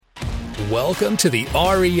Welcome to the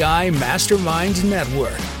REI Masterminds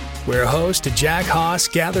Network, where host Jack Haas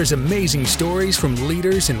gathers amazing stories from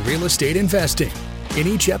leaders in real estate investing. In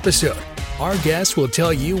each episode, our guests will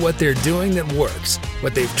tell you what they're doing that works,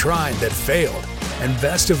 what they've tried that failed, and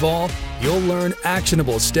best of all, you'll learn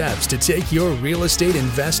actionable steps to take your real estate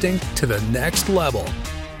investing to the next level.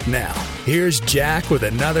 Now, here's Jack with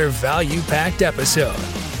another value-packed episode.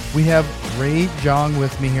 We have Zhang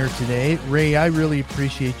with me here today. Ray, I really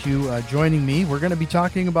appreciate you joining me. We're going to be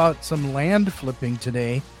talking about some land flipping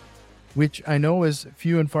today, which I know is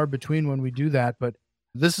few and far between when we do that, but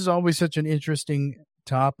this is always such an interesting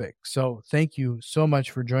topic. So thank you so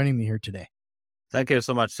much for joining me here today. Thank you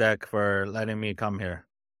so much, Zach, for letting me come here.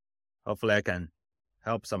 Hopefully I can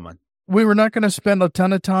help someone. We were not going to spend a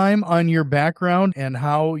ton of time on your background and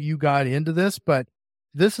how you got into this, but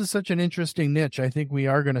this is such an interesting niche. I think we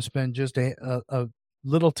are going to spend just a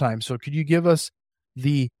little time. So could you give us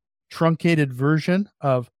the truncated version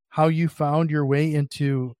of how you found your way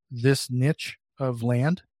into this niche of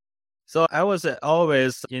land? So I was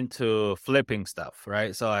always into flipping stuff,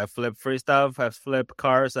 right? So I flip free stuff, I flip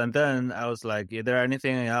cars, and then I was like, is there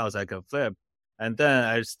anything else I can flip? And then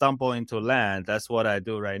I stumbled into land. That's what I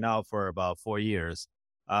do right now for about 4 years.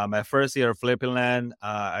 My first year flipping land,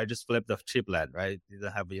 I just flipped the cheap land, right?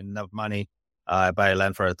 Didn't have enough money. I buy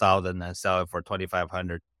land for $1,000 and sell it for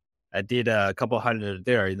 $2,500. I did a couple hundred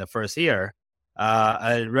there in the first year.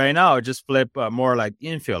 Right now, I just flip more like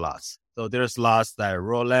infill lots. So there's lots that are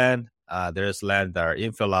raw land. There's land that are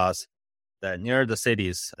infill lots that near the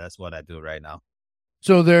cities. That's what I do right now.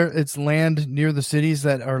 So it's land near the cities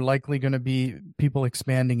that are likely going to be people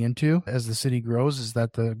expanding into as the city grows. Is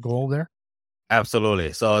that the goal there?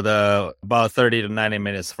 Absolutely. So about 30 to 90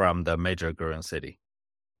 minutes from the major growing city.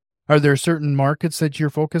 Are there certain markets that you're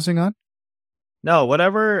focusing on? No,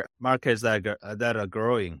 whatever markets that are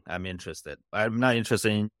growing, I'm interested. I'm not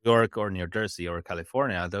interested in New York or New Jersey or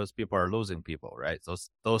California. Those people are losing people, right?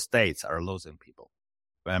 Those states are losing people.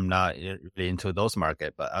 I'm not really into those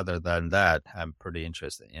markets, but other than that, I'm pretty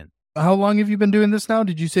interested in. How long have you been doing this now?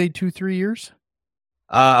 Did you say 2-3 years?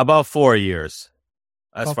 About 4 years.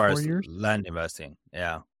 As About far 4 as years? land investing,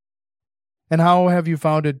 yeah. And how have you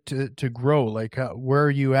found it to grow? Like, where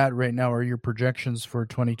are you at right now? Are your projections for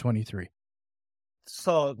 2023?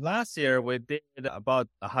 So last year we did about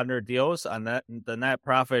 100 deals, and the net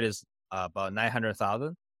profit is about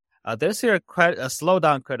 900,000. This year slowed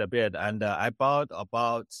down quite a bit, and I bought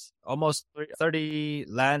about almost 30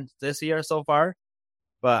 land this year so far,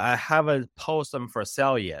 but I haven't posted them for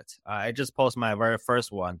sale yet. I just posted my very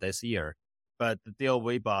first one this year. But the deal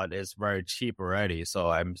we bought is very cheap already.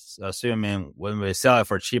 So I'm assuming when we sell it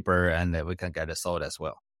for cheaper, and then we can get it sold as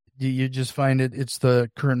well. Do you just find it's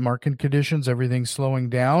the current market conditions, everything's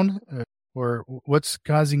slowing down? Or what's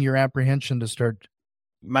causing your apprehension to start?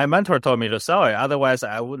 My mentor told me to sell it. Otherwise,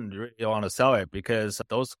 I wouldn't really want to sell it because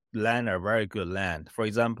those land are very good land. For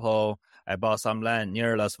example, I bought some land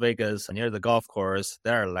near Las Vegas, near the golf course.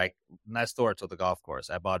 They're like next door to the golf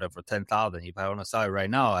course. I bought it for $10,000. If I want to sell it right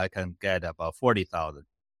now, I can get about $40,000.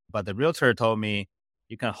 But the realtor told me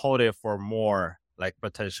you can hold it for more like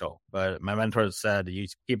potential. But my mentor said you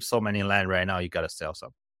keep so many land right now, you got to sell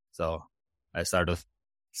some. So I started to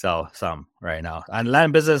sell some right now. And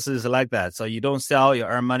land business is like that. So you don't sell, you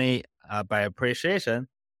earn money by appreciation.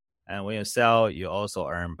 And when you sell, you also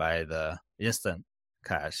earn by the instant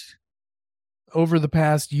cash. Over the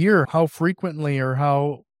past year, how frequently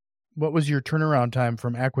what was your turnaround time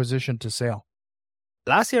from acquisition to sale?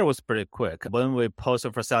 Last year was pretty quick. When we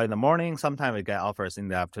posted for sale in the morning, sometimes we get offers in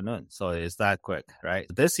the afternoon. So it's that quick, right?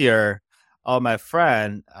 This year, my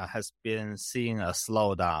friend has been seeing a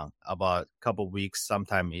slowdown about a couple of weeks,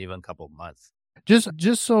 sometime even a couple of months.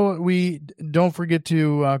 Just so we don't forget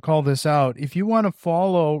to call this out, if you want to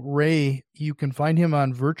follow Ray, you can find him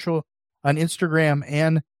on Instagram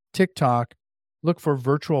and TikTok. Look for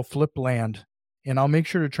Virtual Flip Land, and I'll make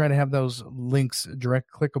sure to try to have those links direct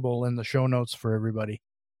clickable in the show notes for everybody.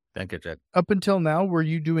 Thank you, Jack. Up until now, were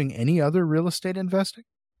you doing any other real estate investing?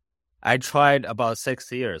 I tried about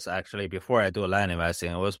 6 years, actually, before I do land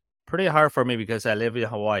investing. It was pretty hard for me because I live in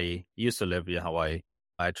Hawaii, used to live in Hawaii.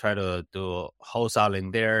 I tried to do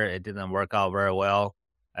wholesaling there. It didn't work out very well.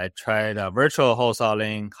 I tried virtual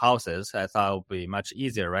wholesaling houses. I thought it would be much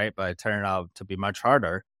easier, right? But it turned out to be much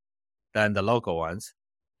harder than the local ones.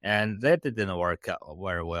 And that didn't work out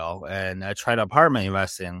very well. And I tried apartment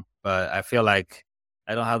investing, but I feel like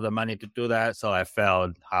I don't have the money to do that. So I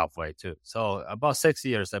failed halfway too. So about 6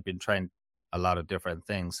 years, I've been trying a lot of different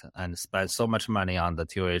things and spent so much money on the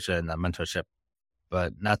tuition and mentorship,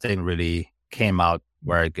 but nothing really came out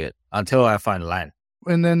very good until I find land.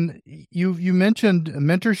 And then you mentioned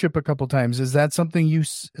mentorship a couple times. Is that something you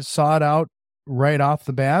sought out right off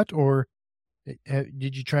the bat, or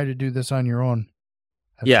did you try to do this on your own?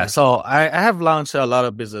 Yeah, First? so I have launched a lot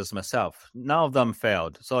of business myself. None of them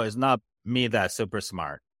failed. So it's not me that's super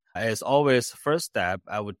smart. It's always first step,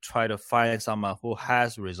 I would try to find someone who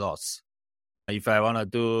has results. If I want to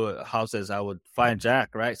do houses, I would find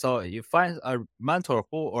Jack, right? So you find a mentor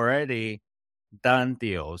who already done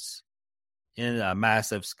deals in a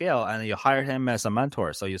massive scale and you hire him as a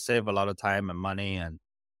mentor. So you save a lot of time and money and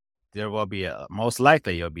there will be most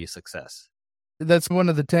likely you'll be success. That's one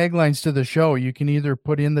of the taglines to the show. You can either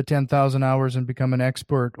put in the 10,000 hours and become an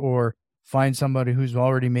expert, or find somebody who's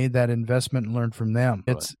already made that investment and learn from them.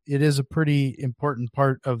 It is a pretty important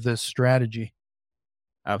part of this strategy.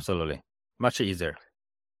 Absolutely. Much easier.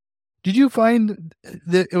 Did you find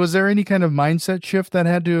that, was there any kind of mindset shift that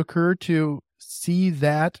had to occur to see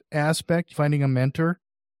that aspect, finding a mentor,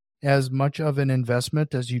 as much of an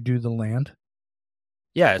investment as you do the land?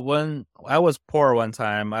 Yeah, when I was poor one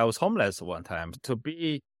time, I was homeless one time.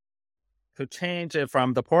 To change it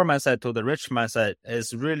from the poor mindset to the rich mindset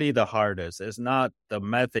is really the hardest. It's not the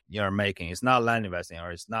method you're making. It's not land investing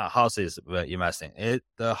or it's not houses investing.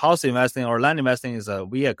 The house investing or land investing is a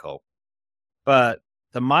vehicle, but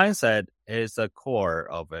the mindset is the core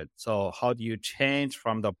of it. So how do you change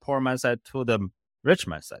from the poor mindset to the rich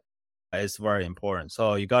mindset? It's very important.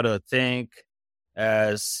 So you got to think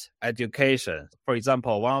as education. For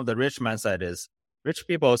example, one of the rich mindset is rich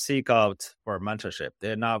people seek out for mentorship.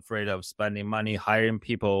 They're not afraid of spending money, hiring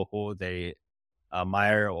people who they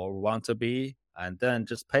admire or want to be, and then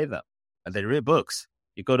just pay them. And they read books.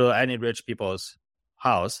 You go to any rich people's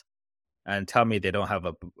house and tell me they don't have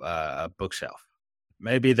a bookshelf.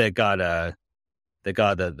 Maybe they got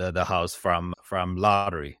the house from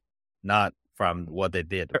lottery, not from what they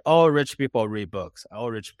did. All rich people read books.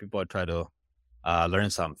 All rich people try to learn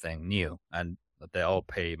something new, and they all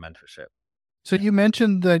pay mentorship. So you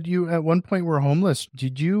mentioned that you at one point were homeless.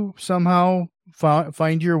 Did you somehow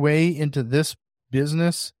find your way into this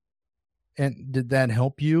business, and did that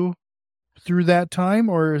help you through that time,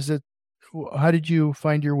 or how did you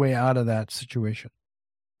find your way out of that situation?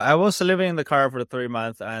 I was living in the car for 3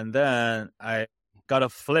 months, and then I got to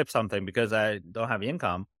flip something because I don't have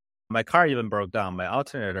income. My car even broke down. My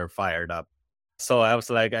alternator fired up. So I was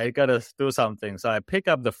like, I got to do something. So I pick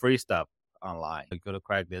up the free stuff online. I go to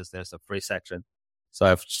Craigslist, there's a free section. So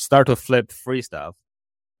I start to flip free stuff.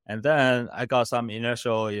 And then I got some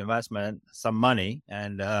initial investment, some money,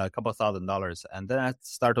 and a couple $1,000. And then I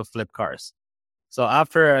start to flip cars. So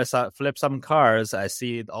after I flip some cars, I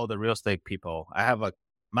see all the real estate people. I have a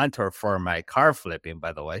mentor for my car flipping,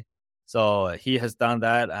 by the way. So he has done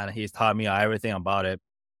that and he's taught me everything about it.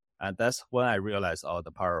 And that's when I realized,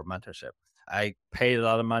 the power of mentorship. I paid a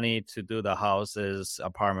lot of money to do the houses,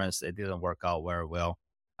 apartments. It didn't work out very well.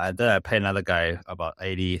 And then I paid another guy about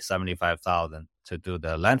 $75,000 to do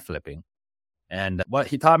the land flipping. And what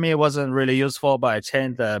he taught me wasn't really useful, but I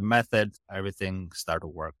changed the method. Everything started to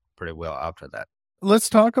work pretty well after that. Let's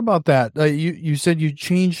talk about that. You said you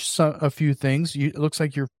changed a few things. It looks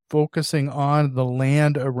like you're focusing on the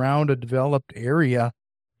land around a developed area.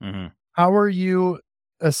 Mm-hmm. How are you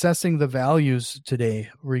assessing the values today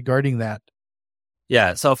regarding that?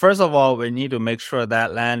 Yeah. So first of all, we need to make sure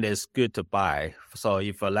that land is good to buy. So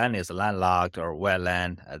if a land is landlocked or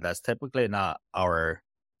wetland, that's typically not our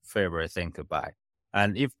favorite thing to buy.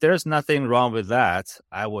 And if there's nothing wrong with that,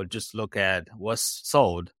 I would just look at what's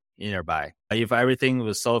sold nearby. If everything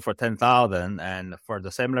was sold for 10,000 and for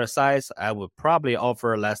the similar size, I would probably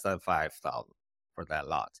offer less than 5,000 for that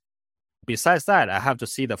lot. Besides that, I have to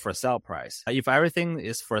see the for sale price. If everything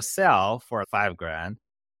is for sale for $5,000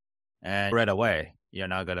 and right away, you're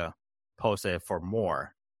not going to post it for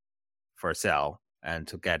more for sale and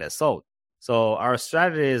to get it sold. So our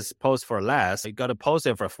strategy is post for less. You got to post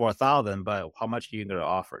it for 4,000, but how much are you going to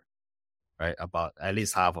offer? Right? About at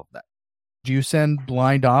least half of that. Do you send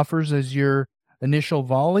blind offers as your initial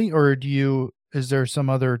volley, or is there some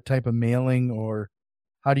other type of mailing, or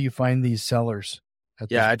how do you find these sellers? Good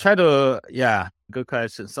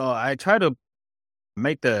question. So I try to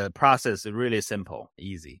make the process really simple,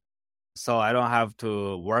 easy. So I don't have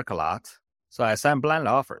to work a lot. So I send blind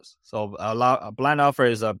offers. So a blind offer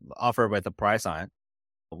is an offer with a price on it.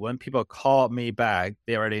 When people call me back,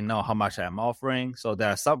 they already know how much I'm offering. So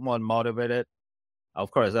they're somewhat motivated. Of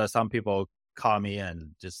course, there are some people call me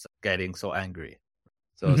and just getting so angry.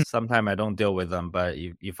 So sometimes I don't deal with them, but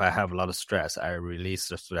if I have a lot of stress, I release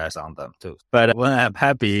the stress on them too. But when I'm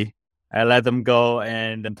happy, I let them go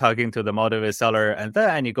and I'm talking to the motivated seller and then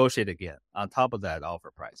I negotiate again on top of that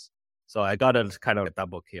offer price. So I got a kind of a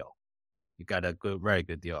double kill. You got a very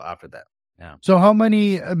good deal after that. Yeah. So how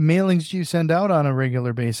many mailings do you send out on a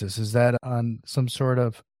regular basis? Is that on some sort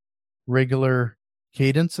of regular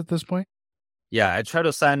cadence at this point? Yeah, I try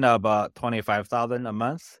to send about 25,000 a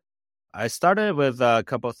month. I started with a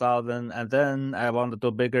couple thousand, and then I wanted to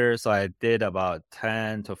do bigger, so I did about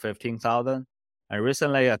 10 to 15,000. And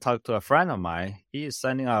recently, I talked to a friend of mine. He's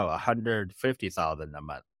sending out 150,000 a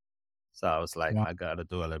month. So I was like, Wow. I gotta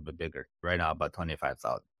do a little bit bigger. Right now, about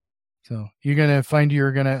 25,000. So you're going to find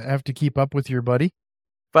you're going to have to keep up with your buddy?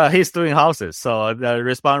 But he's doing houses, so the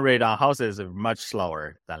response rate on houses is much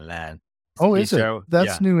slower than land. Oh, He is it?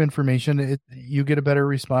 That's yeah, new information. You get a better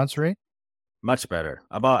response rate? much better,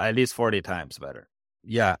 about at least 40 times better.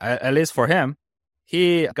 Yeah, at least for him,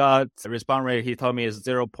 he got a response rate. He told me is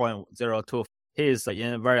 0.02. He's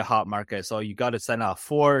in a very hot market, so you got to send out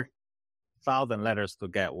 4,000 letters to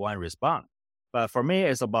get one response. But for me,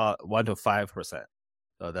 it's about 1 to 5%.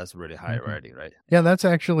 So that's really high Okay. already, right? Yeah, that's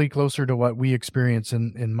actually closer to what we experience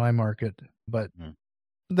in my market, but Mm.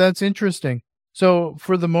 that's interesting. So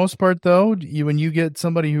for the most part, though, when you get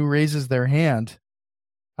somebody who raises their hand,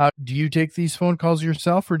 do you take these phone calls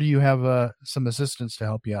yourself, or do you have some assistants to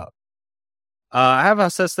help you out? I have an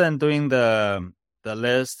assistant doing the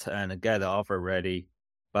list and get the offer ready,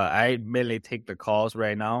 but I mainly take the calls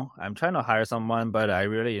right now. I'm trying to hire someone, but I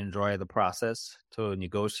really enjoy the process to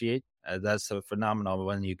negotiate. That's a phenomenal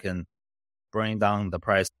when you can bring down the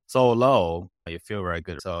price so low, you feel very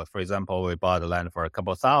good. So, for example, we bought the land for a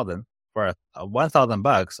couple thousand for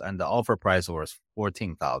 $1,000, and the offer price was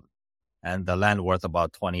 14,000, and the land worth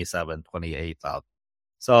about 28,000.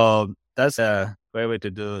 So that's a great way to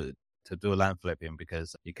do land flipping,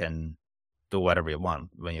 because you can do whatever you want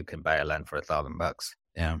when you can buy a land for $1,000.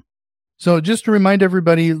 Yeah. So just to remind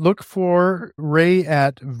everybody, look for Ray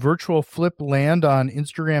at Virtual Flip Land on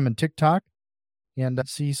Instagram and TikTok, and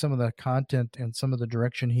see some of the content and some of the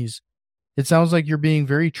direction it sounds like you're being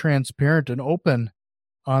very transparent and open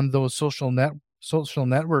on those social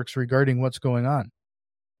networks regarding what's going on.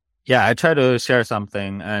 Yeah, I try to share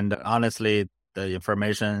something, and honestly, the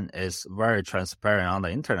information is very transparent on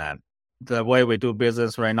the internet. The way we do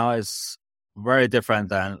business right now is very different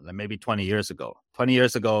than maybe 20 years ago. 20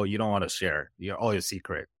 years ago, you don't want to share. You're always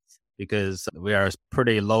secret, because we are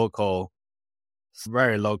pretty local,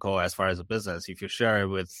 very local as far as the business. If you share it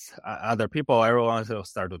with other people, everyone will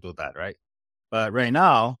start to do that, right? But right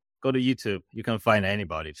now, go to YouTube, you can find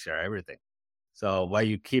anybody to share everything. So if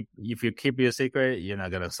you keep your secret, you're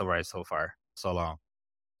not gonna survive so long.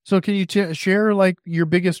 So can you share like your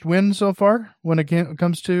biggest win so far when it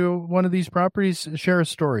comes to one of these properties? Share a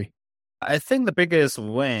story. I think the biggest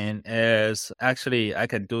win is actually I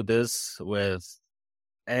can do this with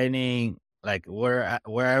any, like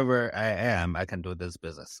wherever I am, I can do this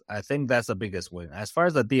business. I think that's the biggest win. As far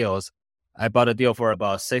as the deals, I bought a deal for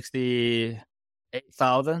about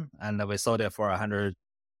 68,000, and we sold it for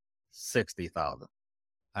 160,000.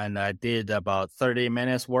 And I did about 30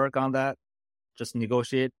 minutes work on that, just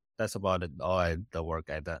negotiate. That's about it, the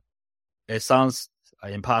work I did. It sounds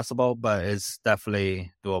impossible, but it's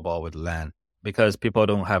definitely doable with land, because people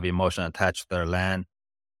don't have emotion attached to their land.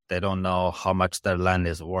 They don't know how much their land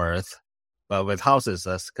is worth. But with houses,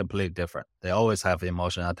 that's completely different. They always have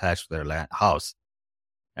emotion attached to their house,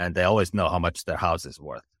 and they always know how much their house is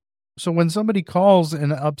worth. So when somebody calls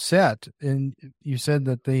and upset, and you said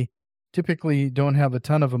that they typically don't have a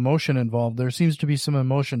ton of emotion involved, there seems to be some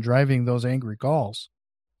emotion driving those angry calls.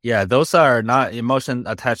 Yeah, those are not emotion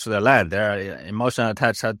attached to the land. They're emotion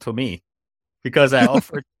attached to me, because I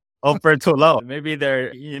offered too low. Maybe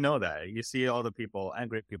that. You see all the people,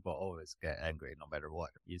 angry people always get angry no matter what.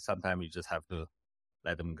 Sometimes you just have to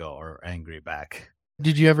let them go or angry back.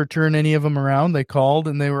 Did you ever turn any of them around? They called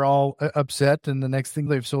and they were all upset, and the next thing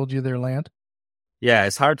they've sold you their land? Yeah,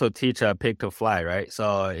 it's hard to teach a pig to fly, right?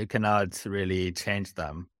 So you cannot really change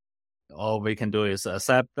them. All we can do is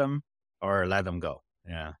accept them or let them go.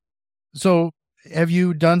 Yeah. So have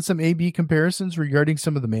you done some A/B comparisons regarding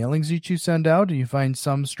some of the mailings that you send out? Do you find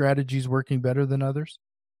some strategies working better than others?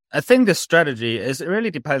 I think the strategy it really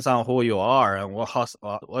depends on who you are and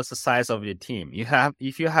what's the size of your team.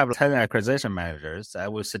 If you have 10 acquisition managers, I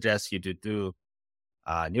would suggest you to do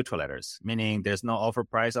neutral letters, meaning there's no offer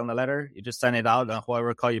price on the letter. You just send it out, and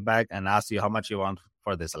whoever call you back and ask you how much you want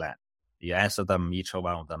for this land, you answer them, each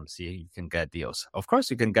one of them, see if you can get deals. Of course,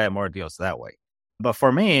 you can get more deals that way. But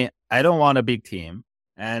for me, I don't want a big team,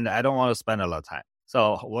 and I don't want to spend a lot of time.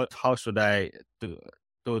 So how should I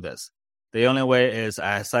do this? The only way is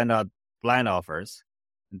I send out blind offers.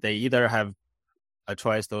 They either have a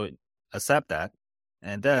choice to accept that,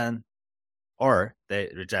 and then or they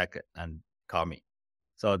reject it and call me.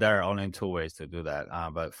 So there are only two ways to do that.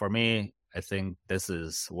 But for me, I think this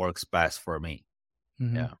works best for me.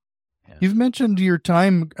 Mhm. Yeah. You've mentioned your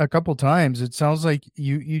time a couple times. It sounds like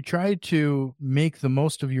you try to make the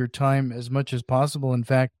most of your time as much as possible. In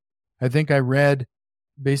fact, I think I read,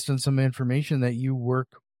 based on some information, that you work,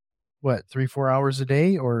 3-4 hours a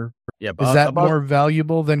day, or Yeah, is that more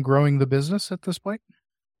valuable than growing the business at this point?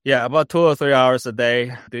 Yeah, about 2 or 3 hours a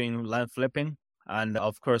day doing land flipping. And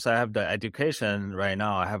of course, I have the education right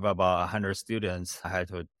now. I have about 100 students. I had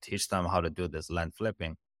to teach them how to do this land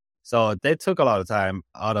flipping. So they took a lot of time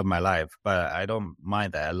out of my life, but I don't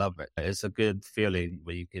mind that. I love it. It's a good feeling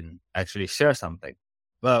when you can actually share something.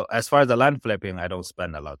 But as far as the land flipping, I don't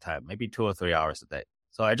spend a lot of time, maybe 2 or 3 hours a day.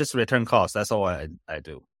 So I just return calls. That's all I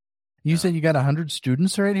do. You said you got 100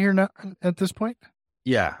 students right here now at this point?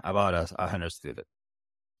 Yeah, about 100 students.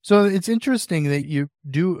 So it's interesting that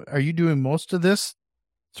are you doing most of this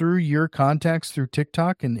through your contacts through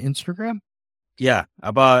TikTok and Instagram? Yeah,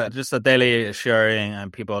 about just a daily sharing,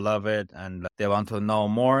 and people love it and they want to know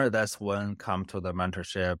more. That's when come to the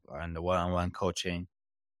mentorship and the one-on-one coaching.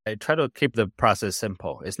 I try to keep the process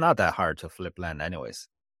simple. It's not that hard to flip land anyways.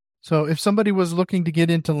 So if somebody was looking to get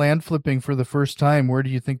into land flipping for the first time, where do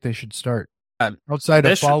you think they should start? Outside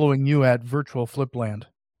of following you at Virtual Flipland.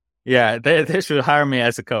 Yeah, they should hire me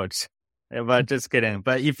as a coach. But just kidding.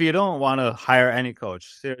 But if you don't want to hire any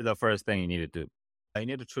coach, here's the first thing you need to do. You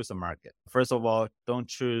need to choose a market. First of all, don't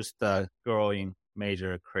choose the growing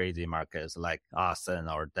major crazy markets like Austin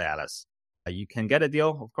or Dallas. You can get a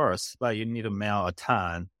deal, of course, but you need to mail a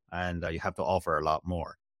ton and you have to offer a lot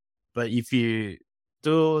more. But if you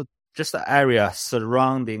do just the area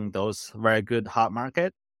surrounding those very good hot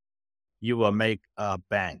market, you will make a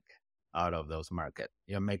bank out of those markets.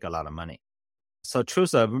 You'll make a lot of money. So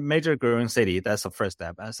choose a major growing city. That's the first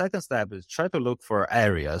step. And second step is try to look for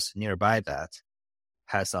areas nearby that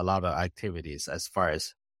has a lot of activities as far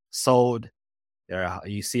as sold.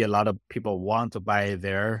 You see a lot of people want to buy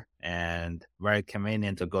there and very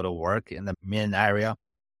convenient to go to work in the main area.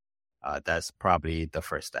 That's probably the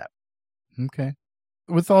first step. Okay.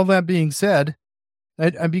 With all that being said,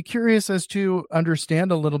 I'd be curious as to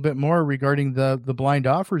understand a little bit more regarding the blind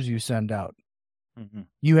offers you send out. Mm-hmm.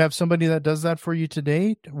 You have somebody that does that for you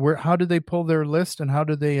today? How do they pull their list and how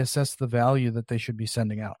do they assess the value that they should be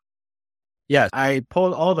sending out? Yes, I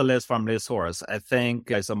pulled all the lists from this source. I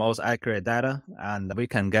think it's the most accurate data, and we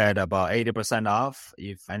can get about 80% off.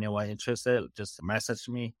 If anyone interested, just message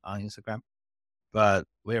me on Instagram. But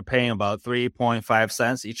we're paying about 3.5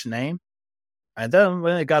 cents each name. And then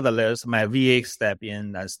when I got the list, my VA step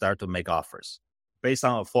in and start to make offers based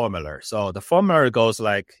on a formula. So the formula goes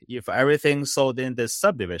like, if everything sold in this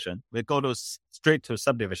subdivision, we go to straight to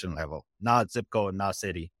subdivision level, not zip code, not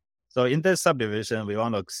city. So in this subdivision, we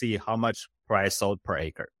want to see how much price sold per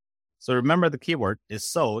acre. So remember the keyword is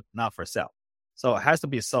sold, not for sale. So it has to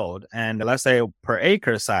be sold. And let's say per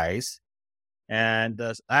acre size, and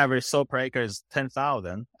the average sold per acre is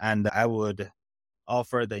 10,000. And I would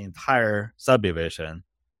offer the entire subdivision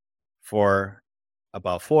for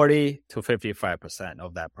about 40 to 55%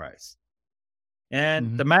 of that price.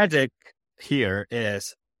 And the magic here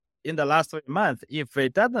is in the last 3 months, if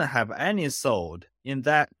it doesn't have any sold in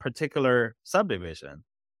that particular subdivision,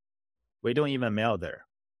 we don't even mail there.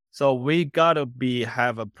 So we gotta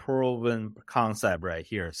have a proven concept right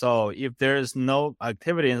here. So if there's no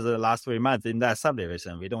activity in the last 3 months in that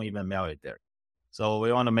subdivision, we don't even mail it there. So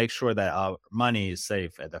we want to make sure that our money is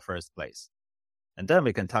safe at the first place. And then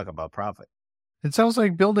we can talk about profit. It sounds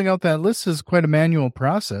like building out that list is quite a manual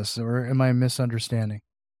process, or am I misunderstanding?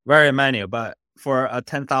 Very manual, but for a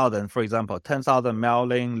 10,000, for example, 10,000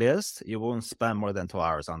 mailing list, you won't spend more than 2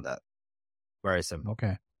 hours on that. Very simple.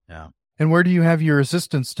 Okay. Yeah. And where do you have your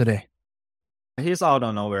assistants today? He's out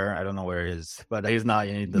of nowhere. I don't know where he is, but he's not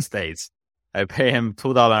in the States. I pay him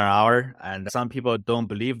 $2 an hour, and some people don't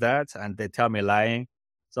believe that, and they tell me lying.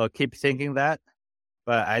 So keep thinking that,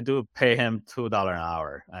 but I do pay him $2 an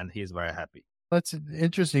hour, and he's very happy. That's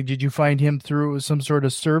interesting. Did you find him through some sort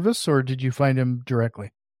of service, or did you find him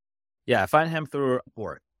directly? Yeah, I find him through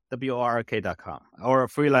Upwork, work.com, or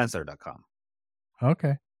freelancer.com.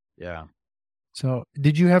 Okay. Yeah. So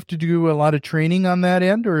did you have to do a lot of training on that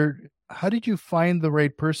end, or how did you find the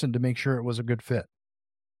right person to make sure it was a good fit?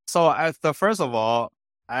 So first of all,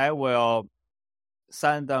 I will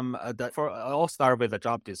send them, I'll start with a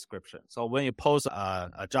job description. So when you post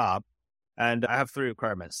a job, and I have 3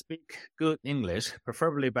 requirements: speak good English,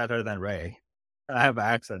 preferably better than Ray. I have an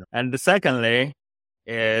accent. And secondly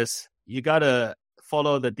is you got to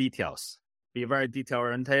follow the details, be very detail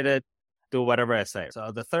oriented, do whatever I say.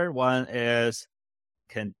 So the third one is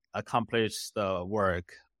can accomplish the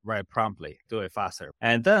work very promptly, do it faster.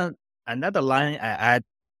 And then another line I add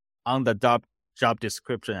on the job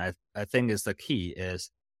description, I think is the key is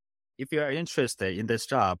if you are interested in this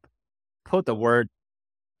job, put the word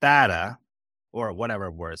data or whatever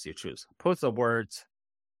words you choose. Put the words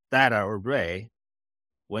data array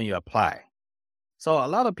when you apply. So a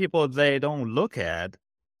lot of people, they don't look at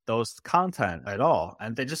those content at all,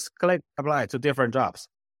 and they just click apply to different jobs.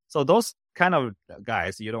 So those kind of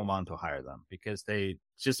guys, you don't want to hire them because they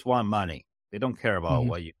just want money. They don't care about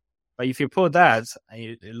what you. But if you put that, and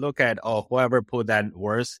you look at whoever put that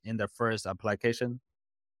words in the first application,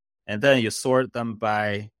 and then you sort them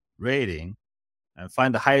by rating, and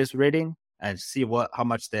find the highest rating, and see how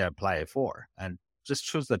much they apply for, and just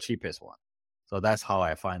choose the cheapest one. So that's how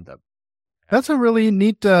I find them. That's a really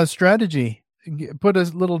neat strategy. Put a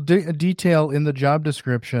little detail in the job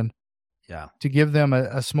description. Yeah. To give them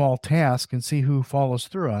a small task and see who follows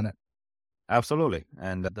through on it. Absolutely.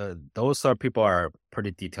 And those people are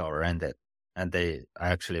pretty detail oriented, and they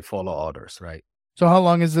actually follow orders, right? So how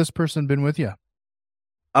long has this person been with you?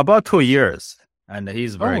 About 2 years. And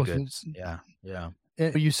he's very good. Yeah.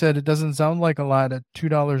 You said it doesn't sound like a lot at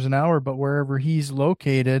 $2 an hour, but wherever he's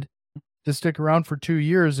located, to stick around for 2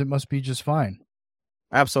 years, it must be just fine.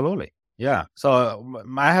 Absolutely. Yeah. So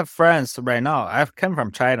I have friends right now. I come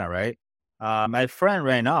from China, right? My friend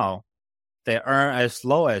right now, they earn as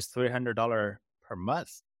low as $300 per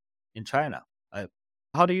month in China.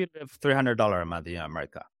 How do you live $300 a month in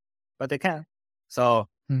America? But they can. So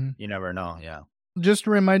you never know. Yeah. Just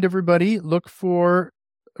to remind everybody, look for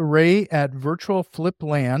Ray at Virtual Flip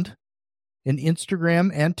Land in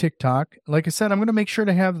Instagram and TikTok. Like I said, I'm going to make sure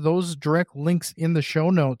to have those direct links in the show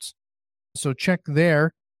notes. So check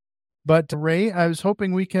there. But Ray, I was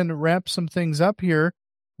hoping we can wrap some things up here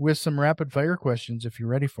with some rapid fire questions if you're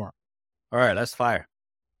ready for them. All right, let's fire.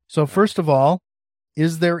 So first of all,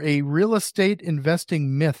 is there a real estate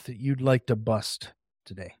investing myth that you'd like to bust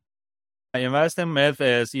today? Investing myth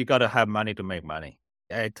is you got to have money to make money.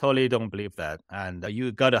 I totally don't believe that. And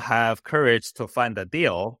you got to have courage to find the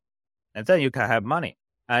deal, and then you can have money.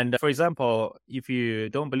 And for example, if you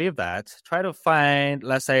don't believe that, try to find,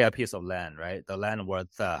 let's say, a piece of land, right? The land worth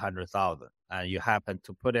 100,000, and you happen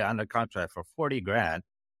to put it under contract for 40 grand.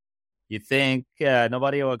 You think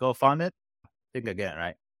nobody will go fund it? Think again,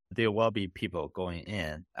 right? There will be people going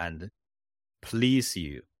in and please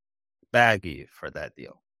you, beg you for that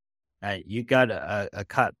deal. And you got a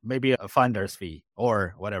cut, maybe a finder's fee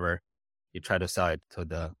or whatever. You try to sell it to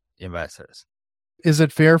the investors. Is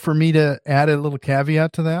it fair for me to add a little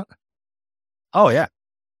caveat to that? Oh, yeah,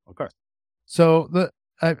 of course. So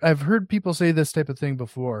I've heard people say this type of thing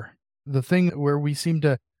before. The thing where we seem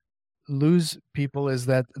to lose people is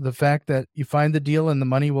that the fact that you find the deal and the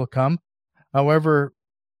money will come. However,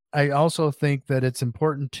 I also think that it's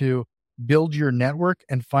important to build your network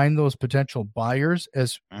and find those potential buyers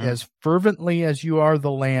as fervently as you are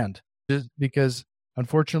the land. Because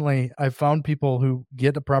unfortunately, I've found people who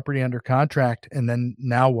get a property under contract and then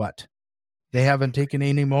now what? They haven't taken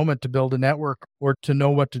any moment to build a network or to know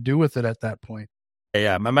what to do with it at that point.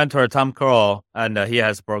 Yeah, my mentor, Tom Kroll, and he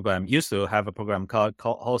has a program, used to have a program called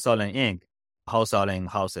Wholesaling Inc., wholesaling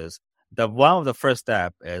houses. One of the first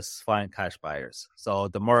step is find cash buyers. So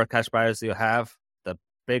the more cash buyers you have, the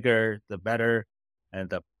bigger, the better, and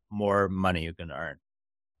the more money you can earn.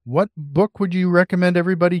 What book would you recommend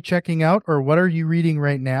everybody checking out, or what are you reading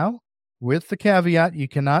right now? With the caveat, you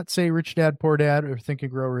cannot say Rich Dad, Poor Dad or Think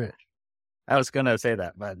and Grow Rich. I was going to say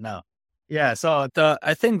that, but no. Yeah, so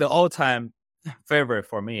I think the all-time favorite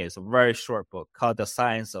for me is a very short book called The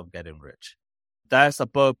Science of Getting Rich. That's a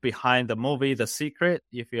book behind the movie The Secret,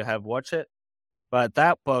 if you have watched it. But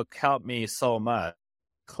that book helped me so much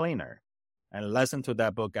cleaner and listen to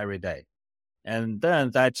that book every day. And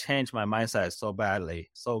then that changed my mindset so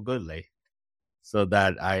badly, so goodly, so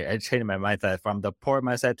that I changed my mindset from the poor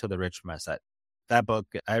mindset to the rich mindset. That book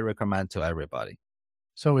I recommend to everybody.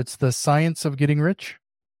 So it's The Science of Getting Rich?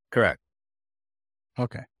 Correct.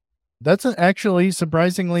 Okay. That's actually,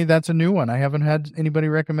 surprisingly, that's a new one. I haven't had anybody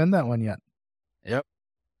recommend that one yet. Yep.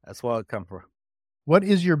 That's what it come from. What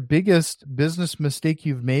is your biggest business mistake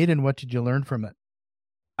you've made, and what did you learn from it?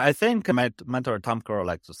 I think my mentor Tom Kroll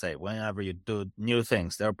likes to say, whenever you do new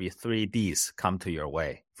things, there'll be 3 Ds come to your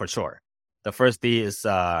way, for sure. The first D is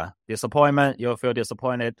disappointment. You'll feel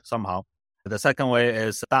disappointed somehow. The second way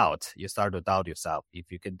is doubt. You start to doubt yourself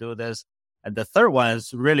if you can do this. And the third one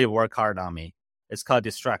is really work hard on me. It's called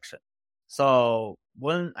distraction. So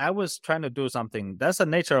when I was trying to do something, that's the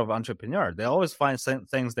nature of entrepreneur. They always find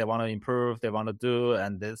things they want to improve, they want to do,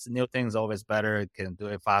 and this new thing's always better, can do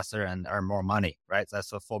it faster and earn more money, right?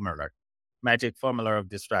 That's the formula, magic formula of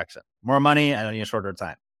distraction. More money and in a shorter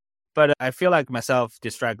time. But I feel like myself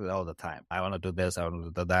distracted all the time. I want to do this, I want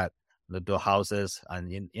to do that, do houses,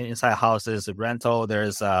 and inside houses, rental,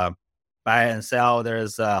 there's buy and sell,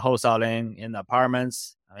 there's wholesaling in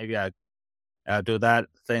apartments. Maybe I do that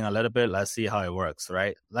thing a little bit. Let's see how it works,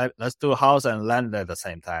 right? Let's do house and land at the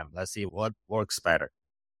same time. Let's see what works better.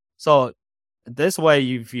 So this way,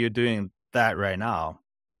 if you're doing that right now,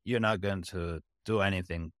 you're not going to do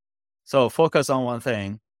anything. So focus on one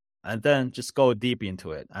thing and then just go deep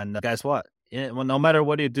into it. And guess what? No matter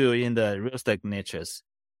what you do in the real estate niches,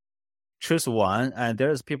 choose one, and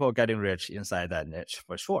there's people getting rich inside that niche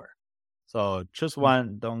for sure. So choose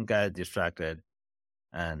one, don't get distracted,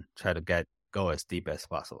 and try to go as deep as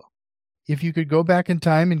possible. If you could go back in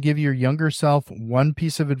time and give your younger self one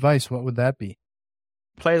piece of advice, what would that be?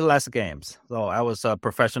 Play less games. So I was a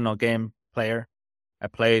professional game player. I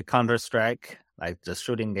played Counter-Strike, like the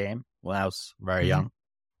shooting game, when I was very young.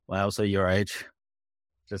 When I was your age.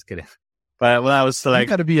 Just kidding. But when I was like... You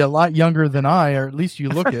got to be a lot younger than I, or at least you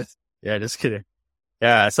look it. Yeah, just kidding.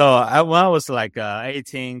 Yeah, so when I was like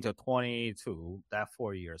 18 to 22, that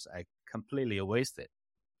 4 years, I completely wasted.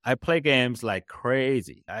 I play games like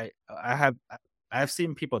crazy. I've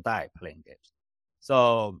seen people die playing games.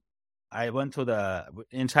 So I went to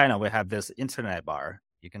in China, we have this internet bar.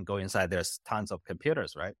 You can go inside, there's tons of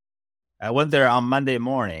computers, right? I went there on Monday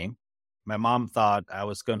morning. My mom thought I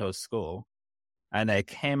was going to school, and I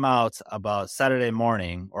came out about Saturday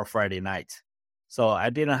morning or Friday night. So I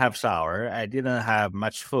didn't have shower. I didn't have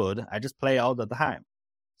much food. I just play all the time.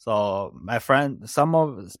 So my friend, some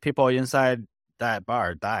of people inside that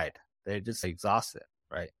bar died. They just exhausted,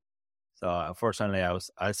 right? So unfortunately,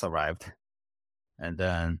 I survived. And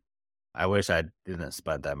then I wish I didn't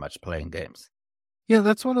spend that much playing games. Yeah,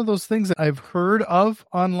 that's one of those things that I've heard of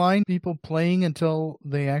online, people playing until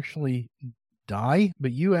they actually die.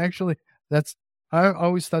 But you actually, I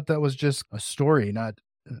always thought that was just a story,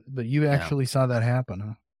 but you actually saw that happen,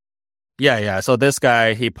 huh? Yeah. So this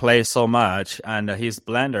guy, he plays so much, and his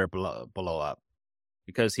blender blow up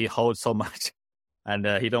because he holds so much, and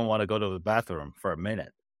he don't want to go to the bathroom for a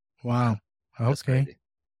minute. Wow. Okay.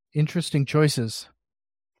 Interesting choices.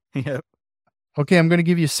 Yep. Okay, I'm going to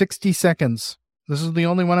give you 60 seconds. This is the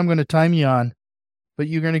only one I'm going to time you on, but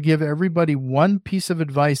you're going to give everybody one piece of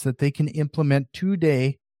advice that they can implement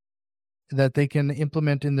today, that they can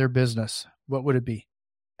implement in their business. What would it be?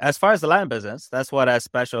 As far as the land business, that's what I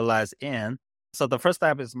specialize in. So the first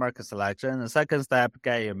step is market selection. The second step,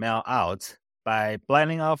 get your mail out by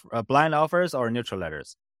blind offers or neutral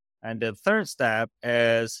letters. And the third step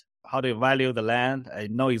is how to value the land. I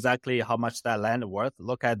know exactly how much that land is worth.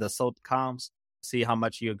 Look at the sold comps, see how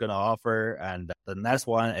much you're going to offer. And the next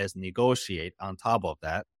one is negotiate on top of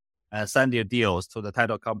that and send your deals to the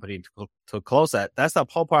title company to close that. That's the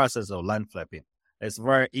whole process of land flipping. It's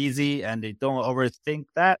very easy, and they don't overthink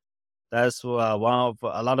that. That's one of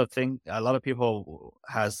a lot of people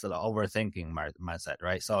has an overthinking mindset,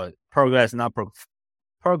 right? So progress not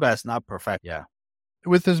perfect. Yeah.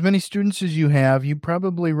 With as many students as you have, you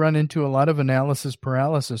probably run into a lot of analysis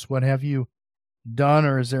paralysis. What have you done,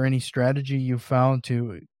 or is there any strategy you found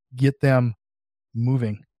to get them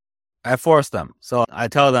moving? I force them. So I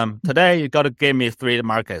tell them, today you got to give me 3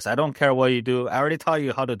 markets. I don't care what you do. I already taught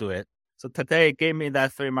you how to do it. So today, give me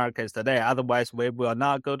that 3 markets today. Otherwise, we will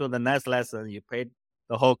not go to the next lesson. You paid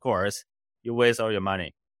the whole course. You waste all your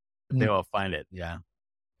money. They will find it. Yeah.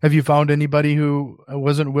 Have you found anybody who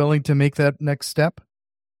wasn't willing to make that next step?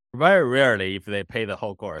 Very rarely if they pay the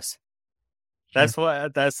whole course. That's why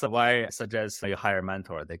I suggest you hire a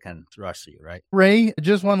mentor. They can rush you, right? Ray,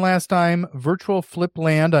 just one last time, Virtual Flip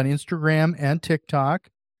Land on Instagram and TikTok.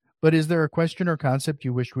 But is there a question or concept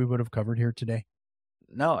you wish we would have covered here today?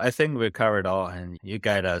 No, I think we covered all, and you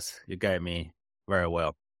guide me very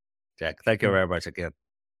well, Jack. Thank you very much again.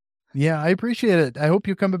 Yeah, I appreciate it. I hope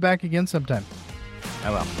you come back again sometime.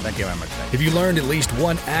 I will. Thank you very much. Have you learned at least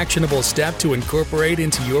one actionable step to incorporate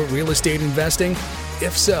into your real estate investing?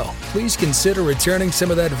 If so, please consider returning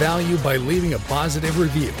some of that value by leaving a positive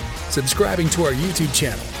review, subscribing to our YouTube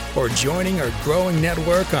channel, or joining our growing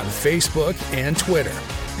network on Facebook and Twitter.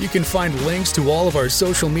 You can find links to all of our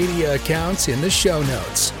social media accounts in the show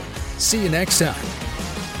notes. See you next time.